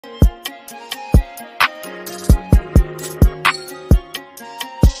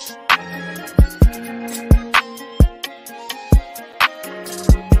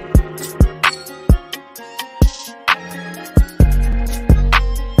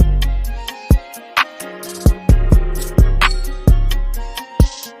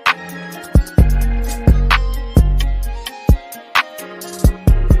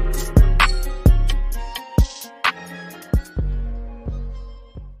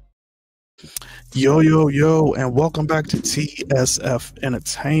Yo, yo, yo, and welcome back to TSF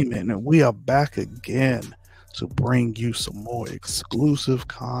Entertainment. And we are back again to bring you some more exclusive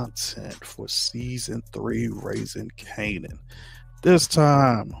content for season 3 Raising Kanan. This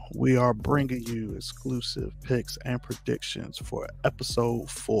time, we are bringing you exclusive picks and predictions for episode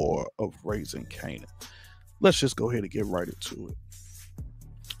 4 of Raising Kanan. Let's just go ahead and get right into it.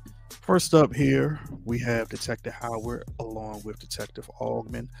 First up here, we have Detective Howard along with Detective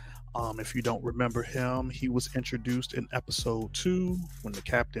Augman. If you don't remember him, he was introduced in episode 2 when the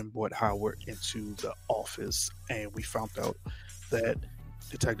captain brought Howard into the office, and we found out that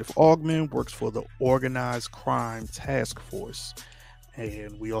Detective Augman works for the Organized Crime Task Force.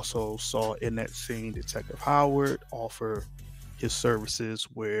 And we also saw in that scene Detective Howard offer his services,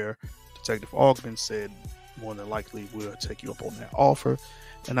 where Detective Augman said, more than likely, we'll take you up on that offer.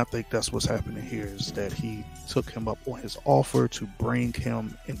 And I think that's what's happening here, is that he took him up on his offer to bring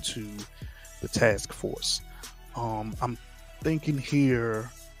him into the task force. I'm thinking here,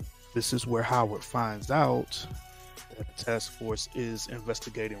 this is where Howard finds out that the task force is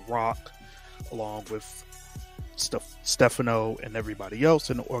investigating Rock along with Stefano and everybody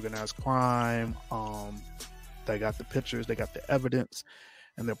else in the organized crime. They got the pictures, they got the evidence,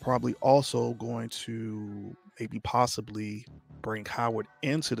 and they're probably also going to maybe possibly bring Howard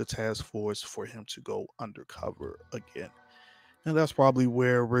into the task force for him to go undercover again. And that's probably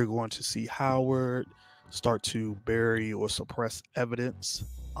where we're going to see Howard start to bury or suppress evidence,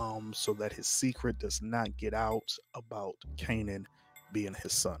 so that his secret does not get out about Kanan being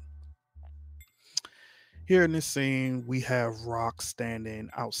his son. Here in this scene, we have Rock standing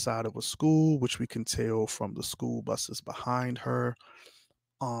outside of a school, which we can tell from the school buses behind her.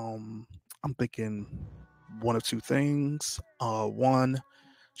 I'm thinking one of two things. One,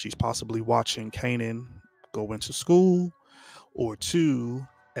 she's possibly watching Kanan go into school, or two,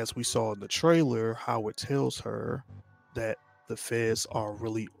 as we saw in the trailer, Howard tells her that the feds are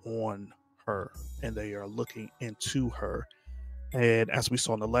really on her and they are looking into her. And as we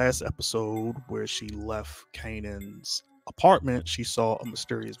saw in the last episode, where she left Kanan's apartment, she saw a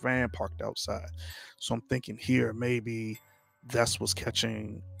mysterious van parked outside. So I'm thinking here, maybe that's what's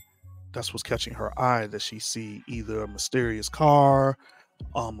catching her eye, that she see either a mysterious car,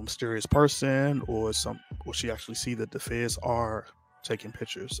 a mysterious person, or she actually see that the feds are taking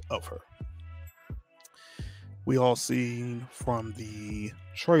pictures of her. We all seen from the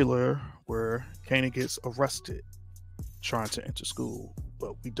trailer where Kanan gets arrested trying to enter school,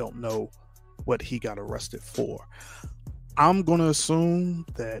 but we don't know what he got arrested for. I'm going to assume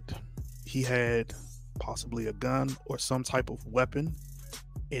that he had possibly a gun or some type of weapon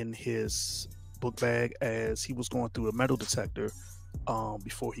in his book bag as he was going through a metal detector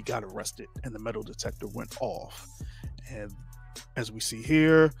before he got arrested, and the metal detector went off. And as we see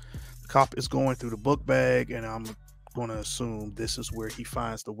here, the cop is going through the book bag, and I'm going to assume this is where he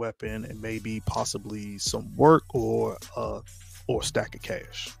finds the weapon and maybe possibly some work or a stack of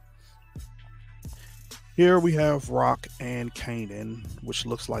cash. Here we have Rock and Kanan, which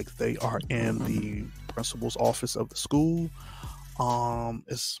looks like they are in the principal's office of the school.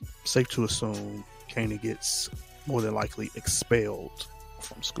 It's safe to assume Kanan gets more than likely expelled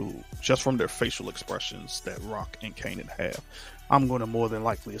from school, just from their facial expressions that Rock and Kanan have. I'm going to more than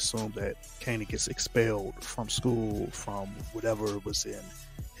likely assume that Kanan gets expelled from school from whatever was in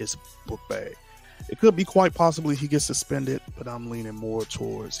his book bag. It could be quite possibly he gets suspended, but I'm leaning more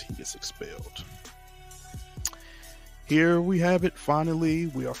towards he gets expelled. Here we have it. Finally,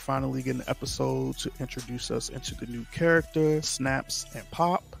 we are finally getting an episode to introduce us into the new character, Snaps and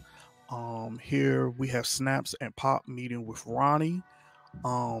Pop. Here we have Snaps and Pop meeting with Ronnie.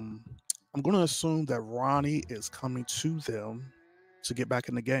 I'm going to assume that Ronnie is coming to them to get back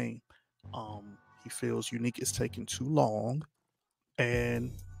in the game. He feels Unique is taking too long,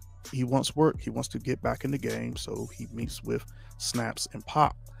 and he wants work. He wants to get back in the game, so he meets with Snaps and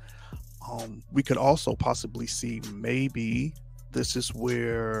Pop. We could also possibly see maybe this is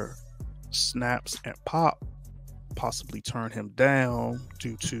where Snaps and Pop possibly turn him down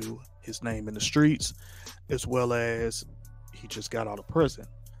due to his name in the streets, as well as he just got out of prison.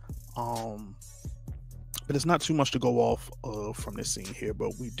 But it's not too much to go off of from this scene here,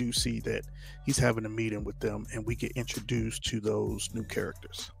 but we do see that he's having a meeting with them, and we get introduced to those new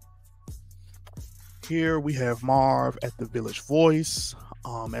characters. Here we have Marv at the Village Voice.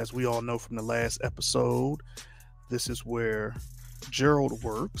 As we all know from the last episode, this is where Gerald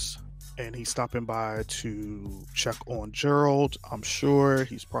works, and he's stopping by to check on Gerald. I'm sure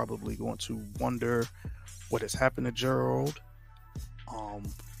he's probably going to wonder what has happened to Gerald.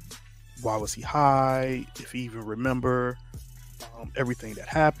 Why was he high? If he even remember everything that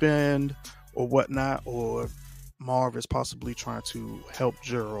happened or whatnot, or Marv is possibly trying to help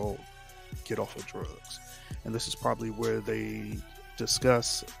Gerald get off of drugs. And this is probably where they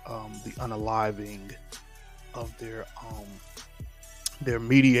discuss the unaliving of their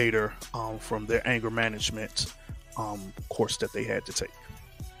mediator from their anger management course that they had to take.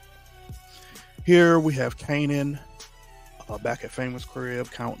 Here we have Kanan back at Famous crib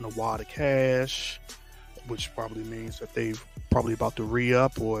counting a wad of cash, which probably means that they've probably about to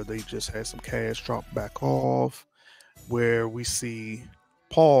re-up, or they just had some cash drop back off. Where we see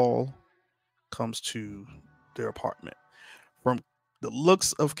Paul comes to their apartment. From the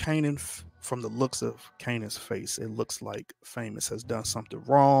looks of Kanan's face, it looks like Famous has done something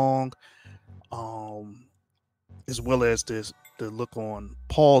wrong. As well as the look on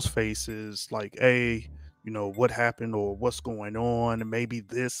Paul's face is like, hey, what happened or what's going on. And maybe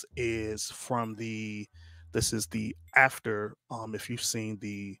this is the after, if you've seen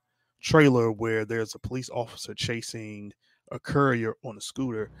the trailer where there's a police officer chasing a courier on a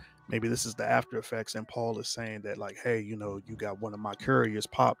scooter. Maybe this is the after effects, and Paul is saying that, like, hey, you got one of my couriers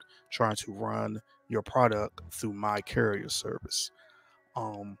popped trying to run your product through my courier service.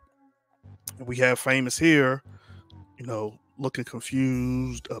 We have Famous here, looking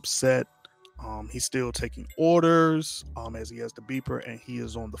confused, upset. He's still taking orders as he has the beeper and he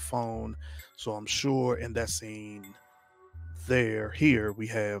is on the phone. So I'm sure in that scene here we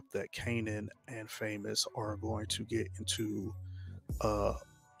have that Kanan and Famous are going to get into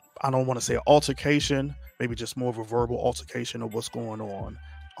I don't want to say an altercation, maybe just more of a verbal altercation of what's going on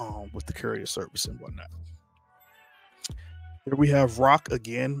with the courier service and whatnot. Here we have Rock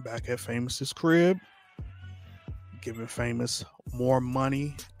again back at Famous's crib, giving Famous more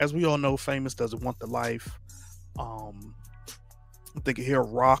money. As we all know, Famous doesn't want the life. I'm thinking here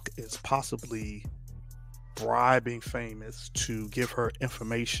Rock is possibly bribing Famous to give her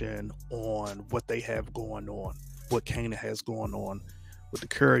information on what they have going on, what Kanan has going on with the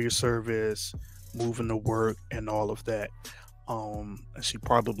courier service, moving to work, and all of that. And she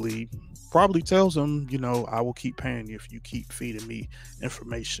probably tells him, I will keep paying you if you keep feeding me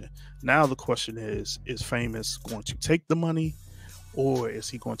information. Now the question is Famous going to take the money, or is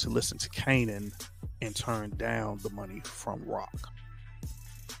he going to listen to Kanan and turn down the money from Rock?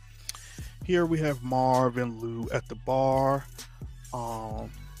 Here we have Marv and Lou at the bar.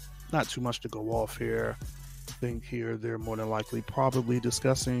 Not too much to go off here. I think here they're more than likely probably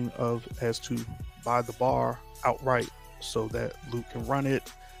discussing as to buy the bar outright so that Luke can run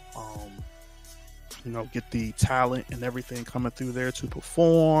it, get the talent and everything coming through there to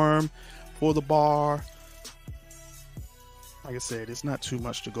perform for the bar. Like I said, it's not too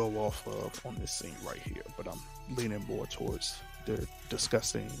much to go off of on this scene right here, but I'm leaning more towards the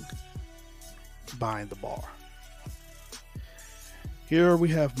discussing buying the bar. Here we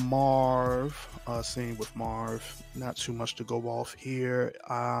have Marv, scene with Marv. Not too much to go off here.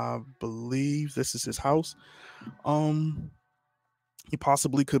 I believe this is his house. He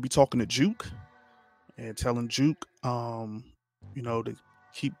possibly could be talking to Juke and telling Juke, to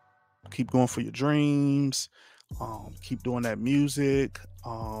keep going for your dreams, keep doing that music.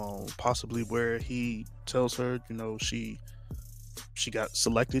 Possibly where he tells her, she got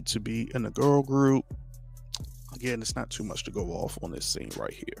selected to be in a girl group. Again, it's not too much to go off on this scene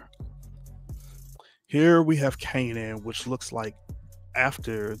right here. Here we have Kanan, which looks like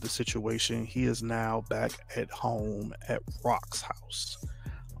after the situation, he is now back at home at Rock's house.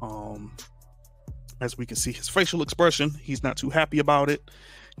 As we can see his facial expression, he's not too happy about it.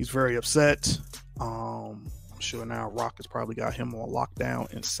 He's very upset. I'm sure now Rock has probably got him on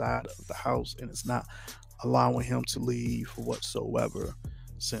lockdown inside of the house and it's not allowing him to leave whatsoever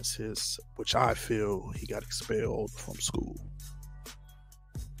since which I feel he got expelled from school.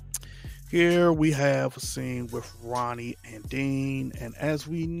 Here we have a scene with Ronnie and Dean, and as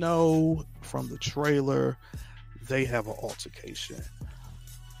we know from the trailer, they have an altercation.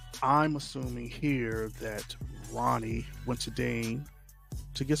 I'm assuming here that Ronnie went to Dean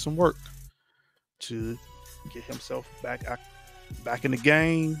to get some work, to get himself back in the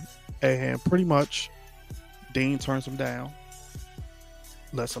game, and pretty much Dean turns him down,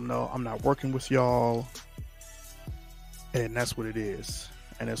 lets him know, I'm not working with y'all, and that's what it is.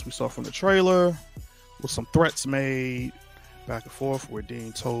 And as we saw from the trailer, with some threats made back and forth, where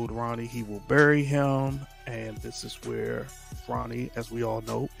Dean told Ronnie he will bury him, and this is where Ronnie, as we all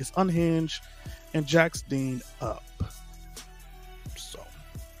know, is unhinged and jacks Dean up. So,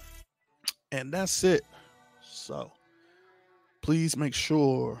 and that's it. So, please make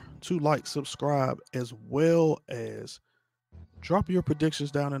sure to like, subscribe, as well as drop your predictions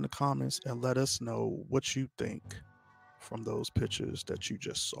down in the comments and let us know what you think from those pictures that you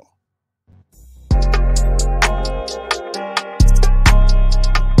just saw.